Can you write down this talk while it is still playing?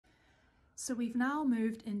So we've now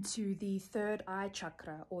moved into the third eye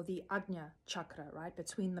chakra, or the Ajna chakra, right,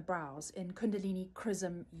 between the brows in Kundalini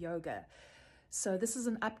Chrism Yoga. So this is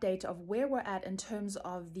an update of where we're at in terms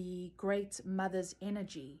of the Great Mother's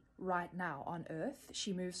energy right now on Earth.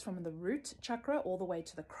 She moves from the root chakra all the way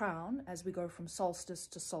to the crown as we go from solstice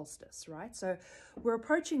to solstice, right? So we're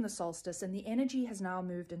approaching the solstice and the energy has now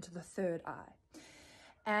moved into the third eye.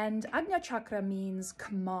 And Ajna chakra means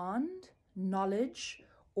command, knowledge,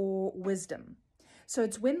 or wisdom. So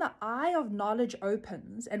it's when the eye of knowledge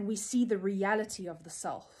opens and we see the reality of the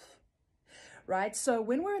self, right? So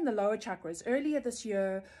when we're in the lower chakras, earlier this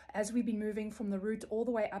year, as we've been moving from the root all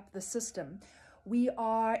the way up the system,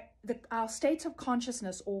 our state of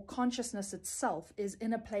consciousness, or consciousness itself, is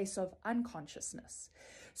in a place of unconsciousness.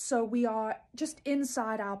 So we are just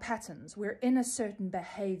inside our patterns. We're in a certain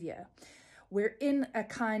behavior. We're in a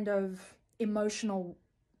kind of emotional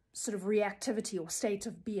sort of reactivity or state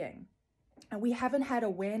of being. And we haven't had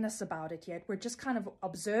awareness about it yet. We're just kind of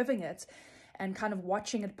observing it and kind of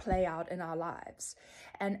watching it play out in our lives.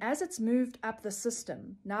 And as it's moved up the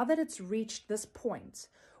system, now that it's reached this point,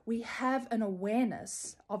 we have an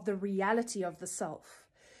awareness of the reality of the self.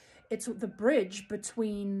 It's the bridge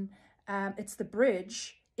between, it's the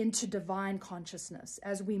bridge into divine consciousness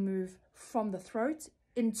as we move from the throat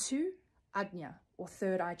into Ajna, or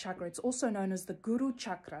third eye chakra. It's also known as the Guru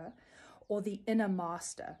chakra, or the inner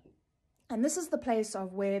master. And this is the place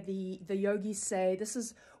of where the yogis say, this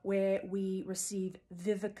is where we receive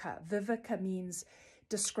viveka. Viveka means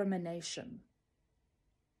discrimination.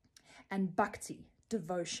 And bhakti,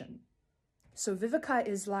 devotion. So viveka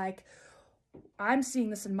is like, I'm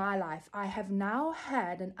seeing this in my life. I have now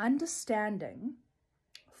had an understanding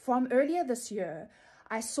from earlier this year.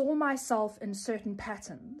 I saw myself in certain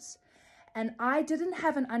patterns, and I didn't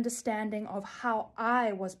have an understanding of how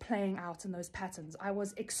I was playing out in those patterns. I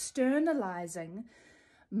was externalizing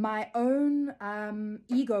my own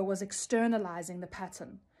ego, was externalizing the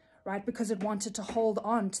pattern, right? Because it wanted to hold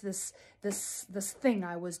on to this thing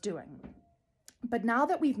I was doing. But now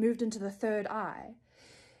that we've moved into the third eye,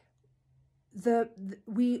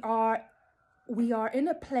 we are in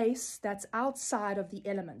a place that's outside of the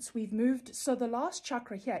elements. We've moved, so the last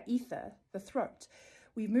chakra here, ether, the throat,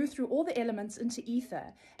 we've moved through all the elements into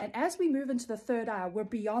ether. And as we move into the third eye, we're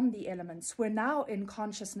beyond the elements. We're now in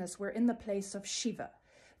consciousness. We're in the place of Shiva,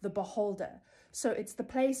 the beholder. So it's the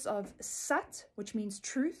place of Sat, which means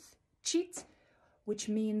truth, Chit, which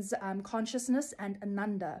means consciousness, and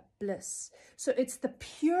Ananda, bliss. So it's the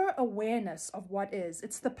pure awareness of what is.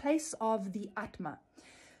 It's the place of the Atma.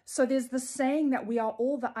 So there's the saying that we are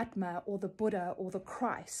all the Atma, or the Buddha, or the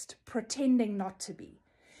Christ, pretending not to be.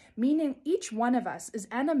 Meaning each one of us is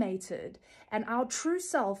animated, and our true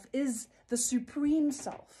self is the supreme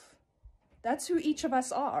self. That's who each of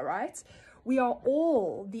us are, right? We are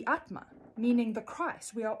all the Atma, meaning the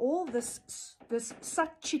Christ. We are all this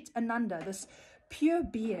Sat Chit Ananda, this pure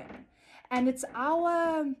being. And it's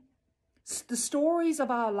the stories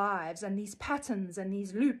of our lives and these patterns and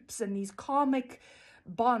these loops and these karmic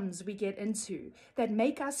bonds we get into that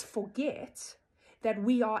make us forget that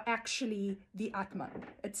we are actually the Atman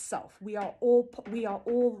itself. We are all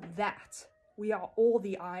that. We are all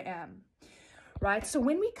the I am, right? So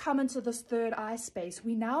when we come into this third eye space,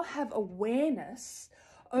 we now have awareness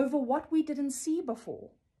over what we didn't see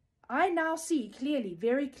before. I now see clearly,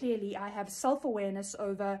 very clearly, I have self-awareness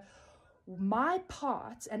over my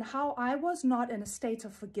part and how I was not in a state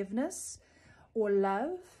of forgiveness or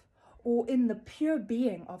love, or in the pure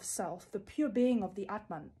being of self, the pure being of the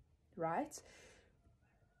Atman, right?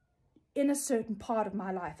 In a certain part of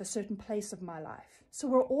my life, a certain place of my life. So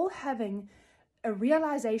we're all having a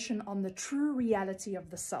realization on the true reality of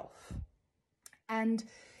the self. And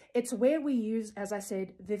it's where we use, as I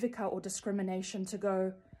said, viveka, or discrimination, to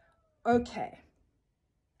go, okay,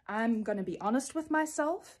 I'm going to be honest with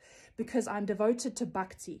myself because I'm devoted to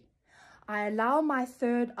bhakti. I allow my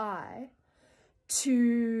third eye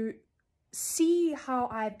to see how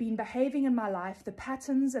I've been behaving in my life, the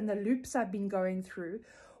patterns and the loops I've been going through,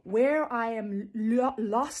 where I am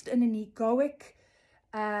lost in an egoic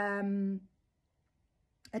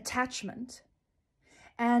attachment,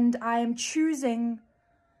 and I am choosing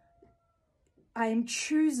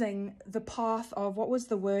the path of, what was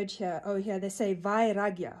the word here? Oh, here they say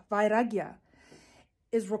vairagya. Vairagya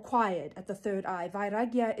is required at the third eye.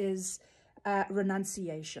 Vairagya is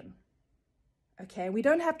renunciation. Okay, we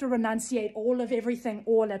don't have to renunciate all of everything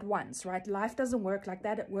all at once, right? Life doesn't work like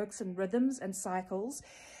that. It works in rhythms and cycles,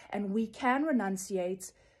 and we can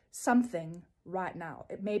renunciate something right now.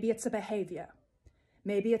 Maybe it's a behavior.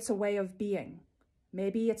 Maybe it's a way of being.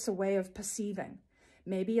 Maybe it's a way of perceiving.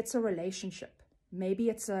 Maybe it's a relationship. Maybe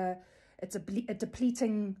it's a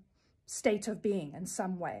depleting state of being in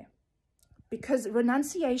some way. Because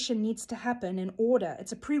renunciation needs to happen in order.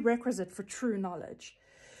 It's a prerequisite for true knowledge.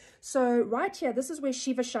 So right here, this is where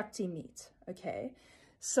Shiva Shakti meet, okay?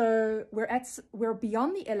 So we're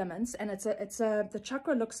beyond the elements, and the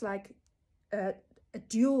chakra looks like a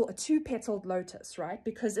two-petaled lotus, right?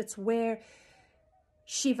 Because it's where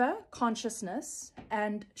Shiva, consciousness,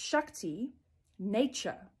 and Shakti,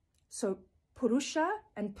 nature, so Purusha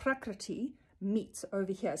and Prakriti meet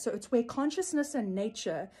over here. So it's where consciousness and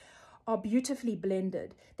nature are beautifully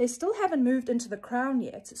blended. They still haven't moved into the crown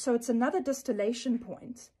yet, so it's another distillation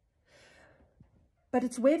point. But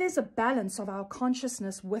it's where there's a balance of our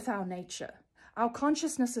consciousness with our nature. Our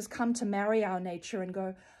consciousness has come to marry our nature and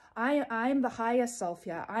go, I am the higher self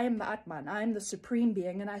here. I am the Atman. I am the supreme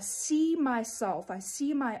being. And I see myself. I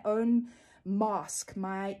see my own mask,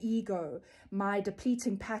 my ego, my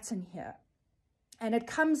depleting pattern here. And it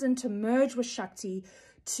comes in to merge with Shakti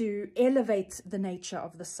to elevate the nature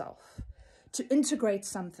of the self, to integrate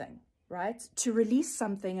something, right? To release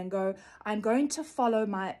something and go, I'm going to follow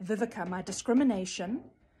my viveka, my discrimination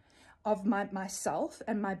of myself,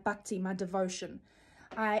 and my bhakti, my devotion.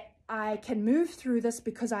 I can move through this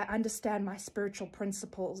because I understand my spiritual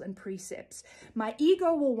principles and precepts. My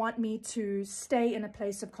ego will want me to stay in a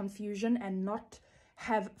place of confusion and not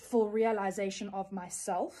have full realization of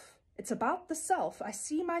myself. It's about the self. I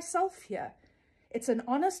see myself here. It's an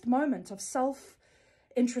honest moment of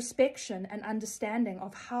self-introspection and understanding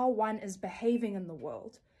of how one is behaving in the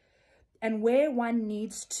world and where one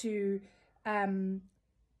needs to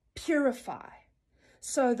purify.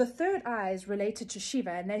 So the third eye is related to Shiva,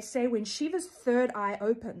 and they say when Shiva's third eye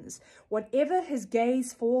opens, whatever his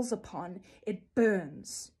gaze falls upon, it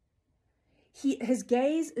burns. His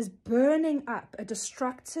gaze is burning up a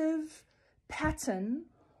destructive pattern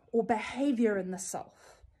or behavior in the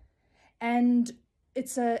self. And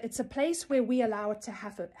it's a place where we allow it to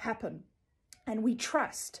happen. And we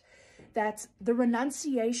trust that the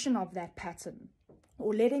renunciation of that pattern,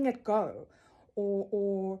 or letting it go,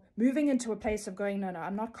 or moving into a place of going, no,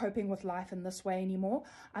 I'm not coping with life in this way anymore.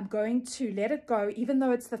 I'm going to let it go, even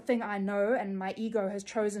though it's the thing I know and my ego has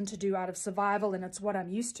chosen to do out of survival and it's what I'm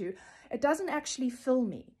used to. It doesn't actually fill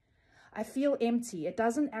me. I feel empty. It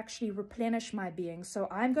doesn't actually replenish my being. So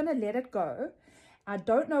I'm going to let it go. I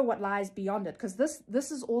don't know what lies beyond it, because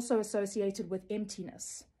this is also associated with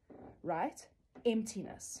emptiness, right?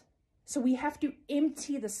 Emptiness. So we have to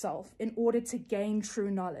empty the self in order to gain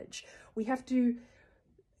true knowledge. We have to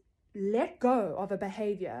let go of a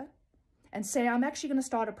behavior and say, I'm actually going to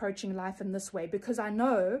start approaching life in this way because I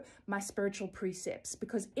know my spiritual precepts.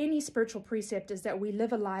 Because any spiritual precept is that we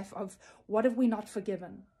live a life of what have we not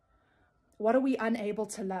forgiven? What are we unable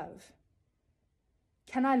to love?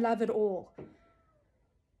 Can I love it all?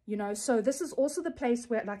 You know, so this is also the place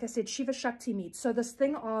where, like I said, Shiva Shakti meets. So this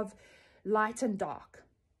thing of light and dark,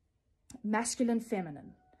 masculine,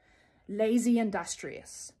 feminine, lazy,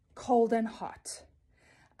 industrious, cold and hot,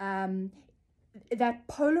 that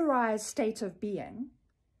polarized state of being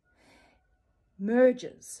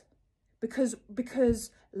merges because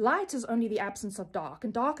light is only the absence of dark,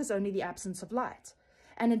 and dark is only the absence of light.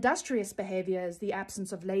 And industrious behavior is the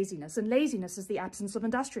absence of laziness, and laziness is the absence of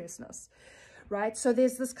industriousness. Right? So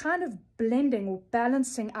there's this kind of blending or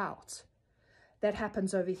balancing out that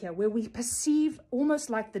happens over here, where we perceive almost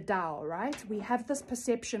like the Tao, right? We have this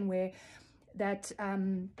perception where that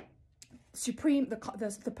the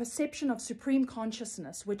perception of supreme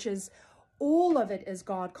consciousness, which is all of it is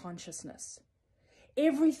God consciousness.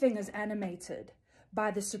 Everything is animated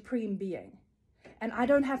by the supreme being. And I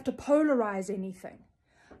don't have to polarize anything.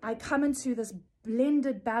 I come into this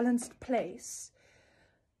blended, balanced place,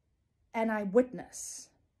 and I witness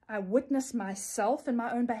myself and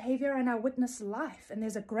my own behavior, and I witness life. And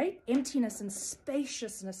there's a great emptiness and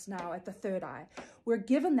spaciousness now at the third eye. We're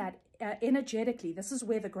given that energetically. This is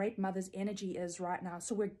where the Great Mother's energy is right now.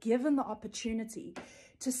 So we're given the opportunity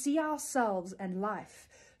to see ourselves and life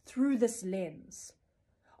through this lens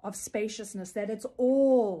of spaciousness, that it's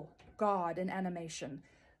all God in animation,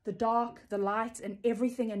 the dark, the light, and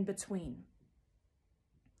everything in between.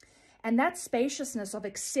 And that spaciousness of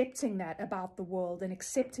accepting that about the world and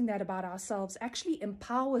accepting that about ourselves actually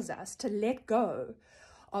empowers us to let go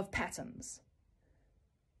of patterns.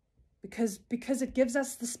 Because it gives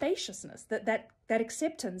us the spaciousness, that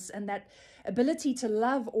acceptance and that ability to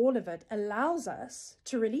love all of it allows us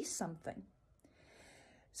to release something.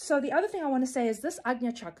 So the other thing I want to say is this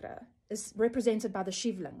Ajna chakra is represented by the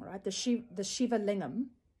Shivling, right? The Shiva Lingam.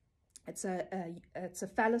 It's a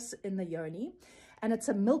phallus in the yoni. And it's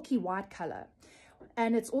a milky white color.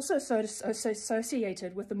 And it's also so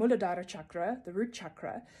associated with the Muladhara chakra, the root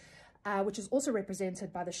chakra, which is also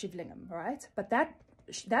represented by the Shivlingam, right? But that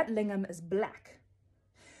lingam is black.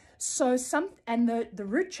 So the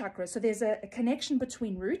root chakra, so there's a connection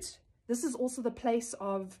between root. This is also the place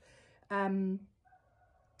of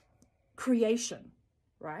creation,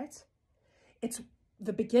 right? It's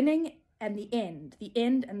the beginning and the end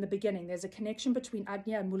and the beginning. There's a connection between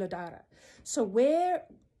Ajna and Muladhara. So where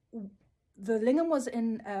the lingam was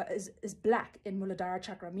in is black in Muladhara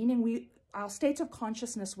chakra, meaning our state of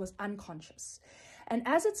consciousness was unconscious. And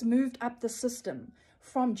as it's moved up the system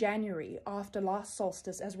from January after last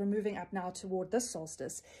solstice, as we're moving up now toward this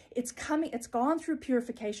solstice, it's gone through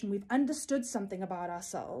purification. We've understood something about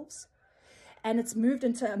ourselves, and it's moved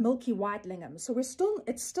into a milky white lingam. So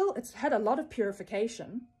it's had a lot of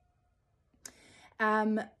purification,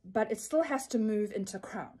 but it still has to move into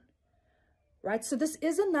crown, right? So this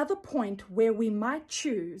is another point where we might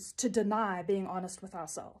choose to deny being honest with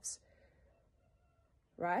ourselves,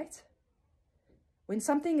 right? When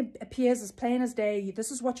something appears as plain as day,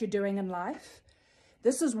 this is what you're doing in life.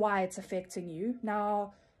 This is why it's affecting you.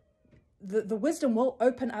 Now, the wisdom will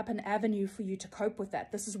open up an avenue for you to cope with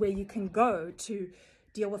that. This is where you can go to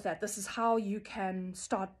deal with that. This is how you can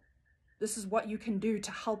start. This is what you can do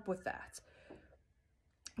to help with that.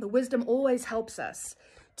 The wisdom always helps us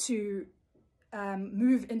to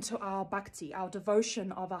move into our bhakti, our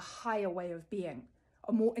devotion of a higher way of being,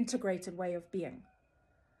 a more integrated way of being.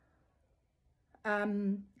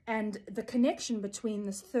 And the connection between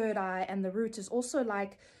this third eye and the root is also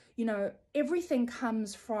like, you know, everything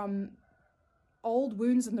comes from old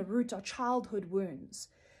wounds, and the root are childhood wounds.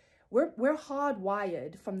 We're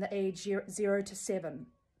hardwired from the age 0 to 7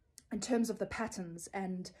 in terms of the patterns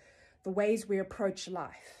and the ways we approach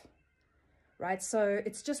life, right? So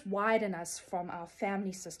it's just wired in us from our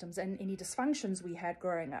family systems and any dysfunctions we had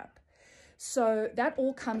growing up. So that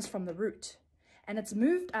all comes from the root. And it's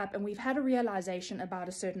moved up, and we've had a realization about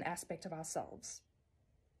a certain aspect of ourselves.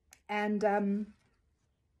 And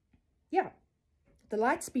yeah, the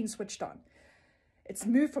light's been switched on. It's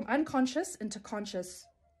moved from unconscious into conscious.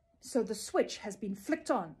 So the switch has been flicked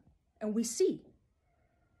on, and we see.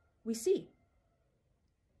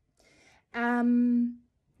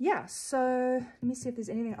 Yeah, so let me see if there's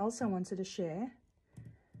anything else I wanted to share.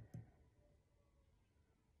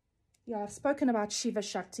 Yeah, I've spoken about Shiva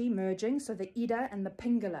Shakti merging, so the Ida and the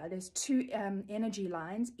Pingala. There's two energy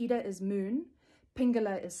lines. Ida is moon,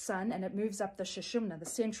 Pingala is sun, and it moves up the Sushumna, the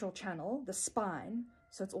central channel, the spine.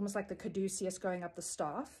 So it's almost like the caduceus going up the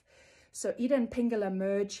staff. So Ida and Pingala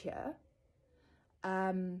merge here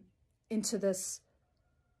into this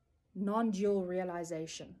non-dual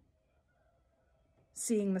realization,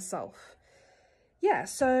 seeing the self. Yeah,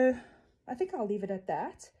 so I think I'll leave it at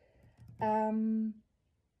that.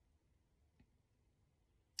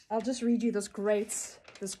 I'll just read you this great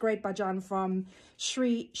bhajan from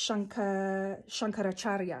Sri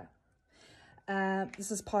Shankaracharya.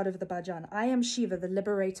 This is part of the bhajan. I am Shiva, the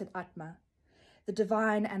liberated Atma, the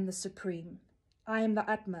divine and the supreme. I am the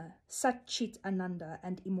Atma, Sat Chit Ananda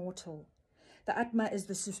and immortal. The Atma is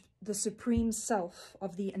the supreme self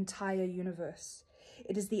of the entire universe.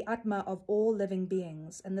 It is the Atma of all living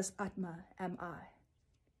beings, and this Atma am I.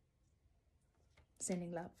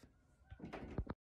 Sending love.